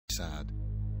sad.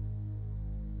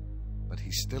 But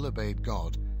he still obeyed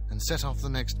God and set off the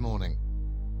next morning.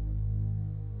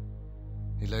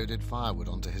 He loaded firewood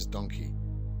onto his donkey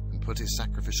and put his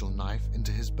sacrificial knife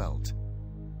into his belt.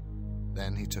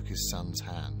 Then he took his son's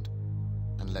hand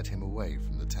and led him away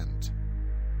from the tent.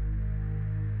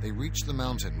 They reached the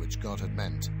mountain which God had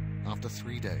meant after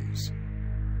 3 days.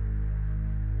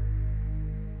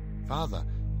 "Father,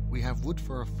 we have wood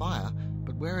for a fire,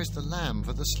 but where is the lamb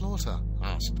for the slaughter?"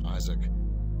 asked Isaac.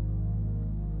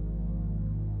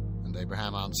 And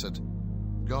Abraham answered,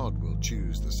 "God will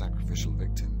choose the sacrificial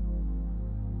victim."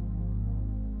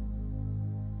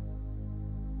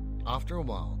 After a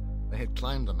while, they had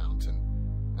climbed the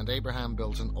mountain, and Abraham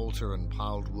built an altar and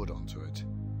piled wood onto it.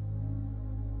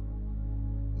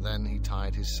 Then he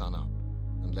tied his son up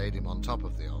and laid him on top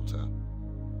of the altar.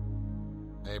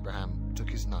 Abraham took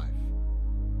his knife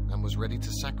and was ready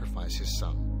to sacrifice his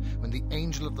son when the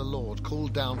angel of the Lord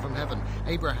called down from heaven,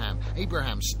 "Abraham,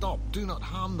 Abraham, stop, do not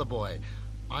harm the boy.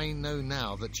 I know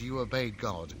now that you obeyed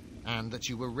God and that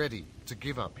you were ready to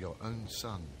give up your own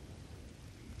son."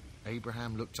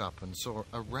 Abraham looked up and saw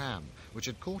a ram which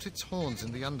had caught its horns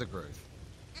in the undergrowth.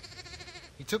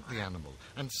 He took the animal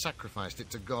and sacrificed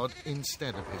it to God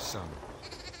instead of his son.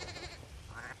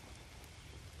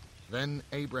 Then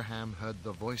Abraham heard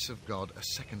the voice of God a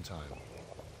second time.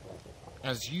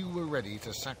 "As you were ready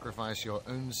to sacrifice your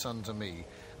own son to me,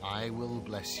 I will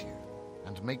bless you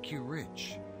and make you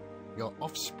rich. Your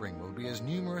offspring will be as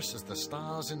numerous as the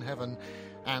stars in heaven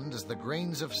and as the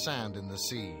grains of sand in the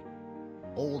sea.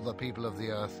 All the people of the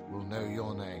earth will know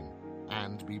your name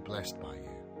and be blessed by you."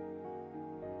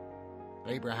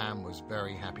 Abraham was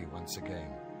very happy once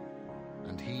again,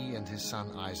 and he and his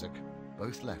son Isaac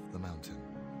both left the mountain.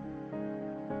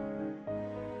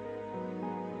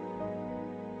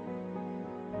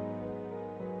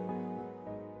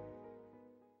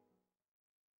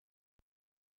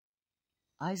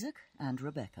 Isaac and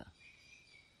Rebekah.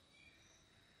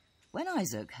 When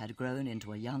Isaac had grown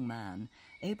into a young man,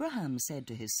 Abraham said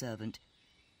to his servant,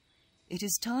 "It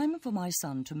is time for my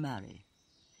son to marry.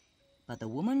 But the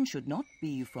woman should not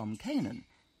be from Canaan.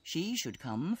 She should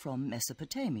come from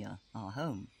Mesopotamia, our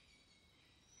home."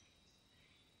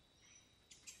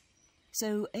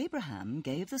 So Abraham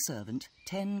gave the servant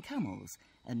 10 camels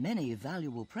and many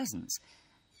valuable presents.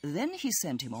 Then he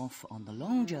sent him off on the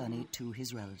long journey to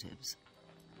his relatives.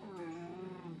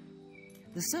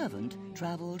 The servant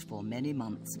travelled for many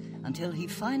months until he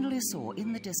finally saw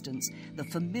in the distance the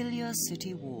familiar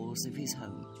city walls of his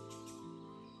home.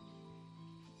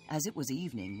 As it was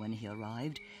evening when he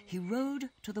arrived, he rode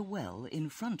to the well in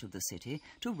front of the city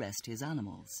to rest his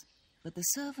animals. But the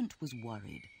servant was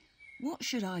worried. "What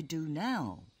should I do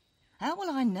now? How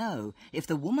will I know if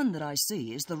the woman that I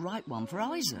see is the right one for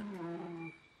Isaac?"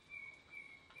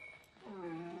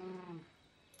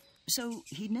 So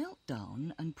he knelt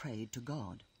down and prayed to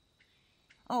God.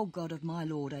 "O God of my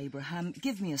lord Abraham,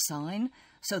 give me a sign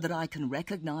so that I can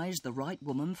recognize the right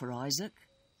woman for Isaac.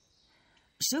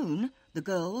 Soon the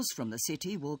girls from the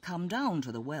city will come down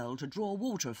to the well to draw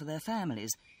water for their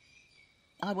families.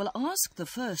 I will ask the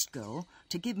first girl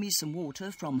to give me some water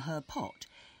from her pot.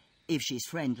 If she's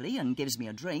friendly and gives me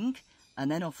a drink, and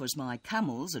then offers my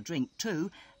camels a drink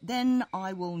too, then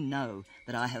I will know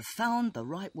that I have found the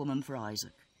right woman for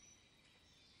Isaac."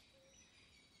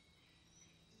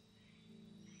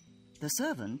 The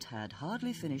servant had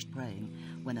hardly finished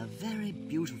praying when a very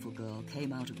beautiful girl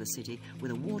came out of the city with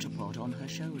a water pot on her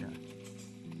shoulder.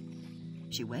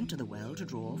 She went to the well to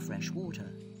draw fresh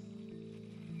water.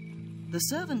 The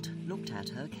servant looked at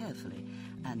her carefully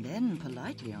and then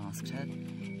politely asked her,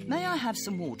 "May I have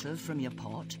some water from your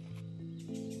pot?"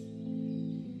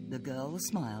 The girl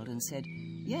smiled and said,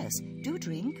 "Yes, do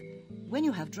drink. When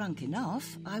you have drunk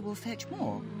enough, I will fetch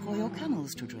more for your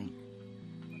camels to drink."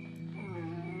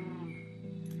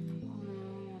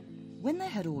 When they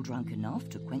had all drunk enough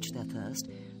to quench their thirst,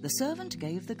 the servant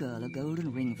gave the girl a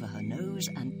golden ring for her nose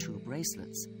and 2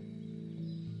 bracelets.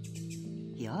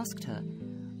 He asked her,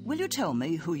 "Will you tell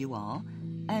me who you are?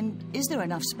 And is there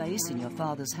enough space in your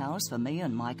father's house for me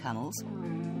and my camels?"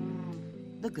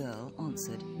 The girl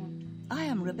answered, "I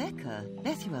am Rebekah,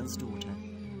 Bethuel's daughter.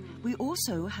 We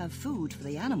also have food for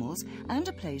the animals and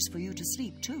a place for you to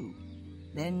sleep too."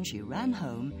 Then she ran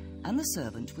home, and the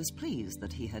servant was pleased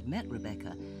that he had met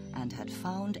Rebekah and had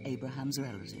found Abraham's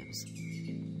relatives.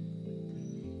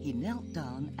 He knelt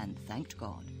down and thanked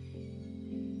God.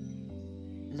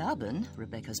 Laban,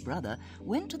 Rebekah's brother,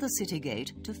 went to the city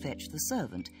gate to fetch the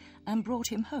servant and brought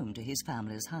him home to his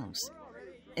family's house.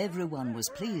 Everyone was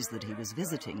pleased that he was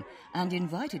visiting and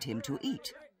invited him to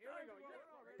eat.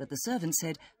 But the servant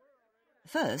said,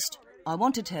 First, I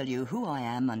want to tell you who I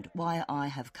am and why I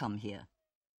have come here.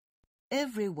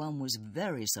 Everyone was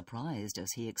very surprised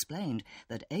as he explained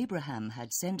that Abraham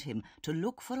had sent him to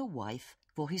look for a wife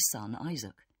for his son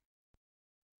Isaac.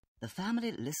 The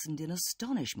family listened in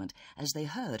astonishment as they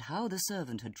heard how the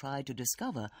servant had tried to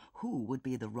discover who would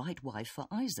be the right wife for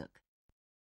Isaac.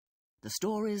 The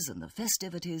stories and the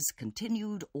festivities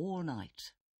continued all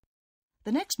night.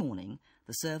 The next morning,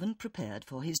 the servant prepared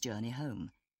for his journey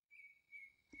home.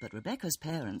 But Rebekah's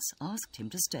parents asked him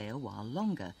to stay a while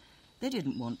longer. They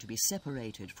didn't want to be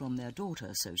separated from their daughter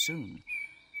so soon.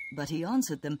 But he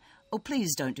answered them, "Oh,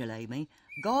 please don't delay me.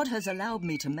 God has allowed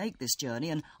me to make this journey,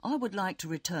 and I would like to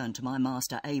return to my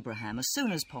master Abraham as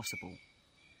soon as possible."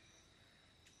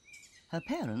 Her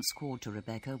parents called to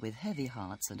Rebekah with heavy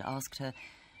hearts and asked her,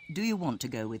 "Do you want to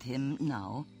go with him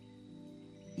now?"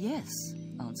 "Yes,"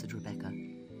 answered Rebekah.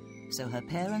 So her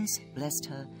parents blessed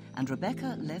her, and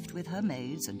Rebekah left with her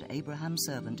maids and Abraham's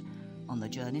servant on the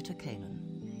journey to Canaan.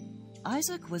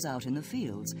 Isaac was out in the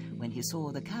fields when he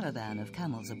saw the caravan of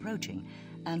camels approaching,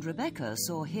 and Rebekah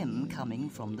saw him coming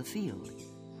from the field.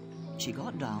 She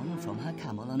got down from her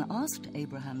camel and asked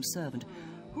Abraham's servant,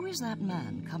 "Who is that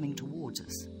man coming towards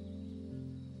us?"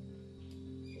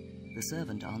 The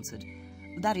servant answered,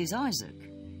 "That is Isaac."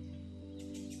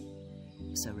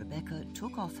 So Rebekah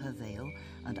took off her veil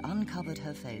and uncovered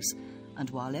her face,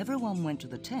 and while everyone went to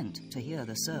the tent to hear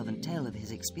the servant tell of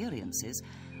his experiences,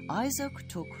 Isaac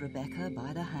took Rebekah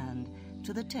by the hand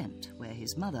to the tent where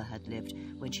his mother had lived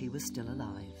when she was still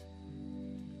alive.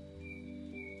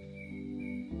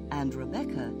 And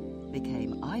Rebekah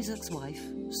became Isaac's wife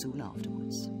soon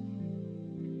afterwards.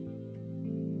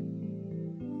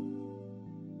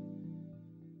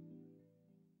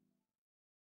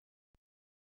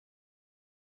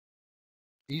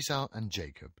 Esau and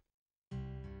Jacob.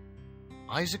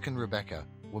 Isaac and Rebekah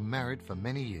were married for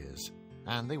many years,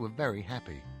 and they were very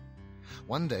happy.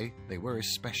 One day they were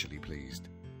especially pleased.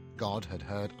 God had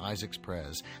heard Isaac's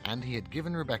prayers, and he had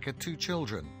given Rebekah 2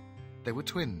 children. They were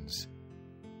twins.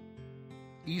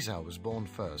 Esau was born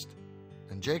first,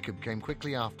 and Jacob came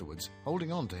quickly afterwards,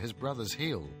 holding on to his brother's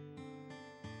heel.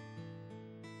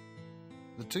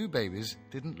 The 2 babies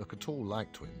didn't look at all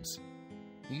like twins.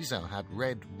 Esau had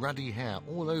red, ruddy hair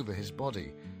all over his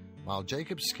body, while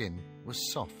Jacob's skin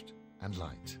was soft and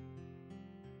light.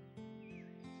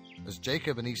 As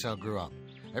Jacob and Esau grew up,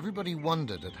 everybody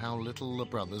wondered at how little the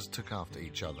brothers took after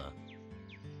each other.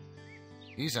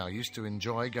 Esau used to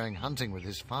enjoy going hunting with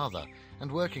his father and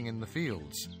working in the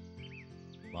fields,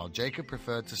 while Jacob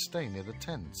preferred to stay near the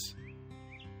tents.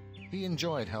 He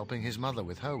enjoyed helping his mother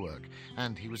with her work,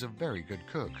 and he was a very good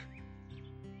cook.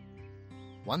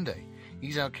 One day,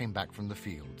 Esau came back from the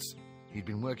fields. He'd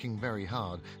been working very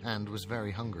hard and was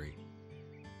very hungry.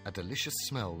 A delicious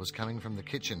smell was coming from the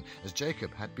kitchen as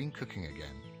Jacob had been cooking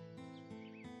again.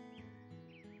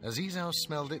 As Esau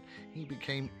smelled it, he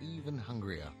became even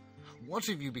hungrier. "What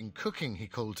have you been cooking?" he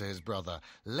called to his brother.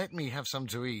 "Let me have some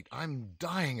to eat. I'm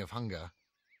dying of hunger."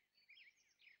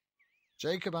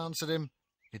 Jacob answered him,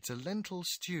 "It's a lentil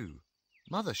stew.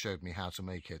 Mother showed me how to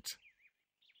make it."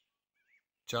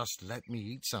 "Just let me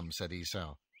eat some," said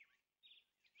Esau.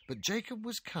 But Jacob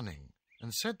was cunning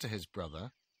and said to his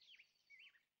brother,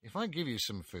 "If I give you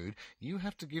some food, you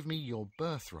have to give me your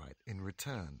birthright in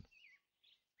return."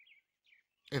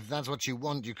 "If that's what you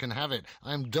want, you can have it.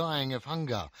 I am dying of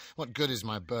hunger. What good is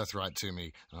my birthright to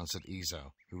me?" answered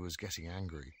Esau, who was getting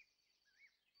angry.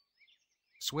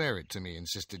 "Swear it to me,"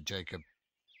 insisted Jacob.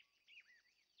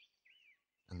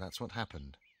 And that's what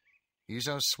happened.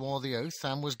 Esau swore the oath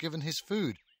and was given his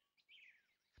food.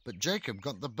 But Jacob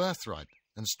got the birthright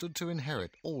and stood to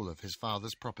inherit all of his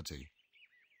father's property.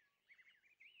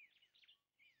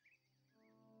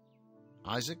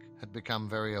 Isaac had become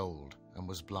very old and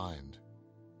was blind.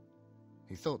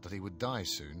 He thought that he would die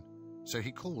soon, so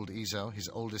he called Esau, his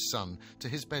oldest son, to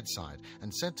his bedside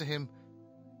and said to him,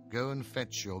 "Go and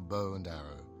fetch your bow and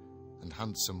arrow and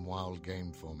hunt some wild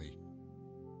game for me.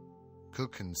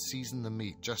 Cook and season the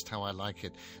meat just how I like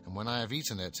it, and when I have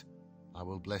eaten it, I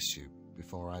will bless you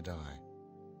before I die."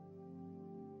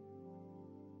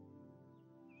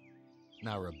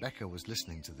 Now Rebekah was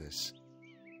listening to this,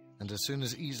 and as soon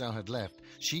as Esau had left,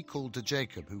 she called to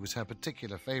Jacob, who was her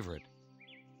particular favorite.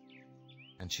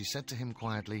 And she said to him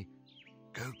quietly,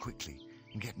 "Go quickly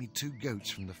and get me 2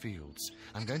 goats from the fields.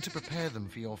 I'm going to prepare them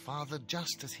for your father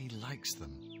just as he likes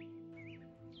them.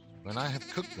 When I have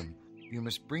cooked them, you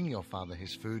must bring your father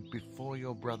his food before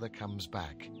your brother comes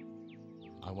back.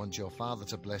 I want your father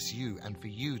to bless you and for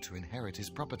you to inherit his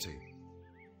property."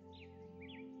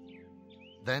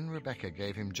 Then Rebekah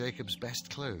gave him Jacob's best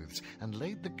clothes and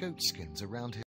laid the goatskins around his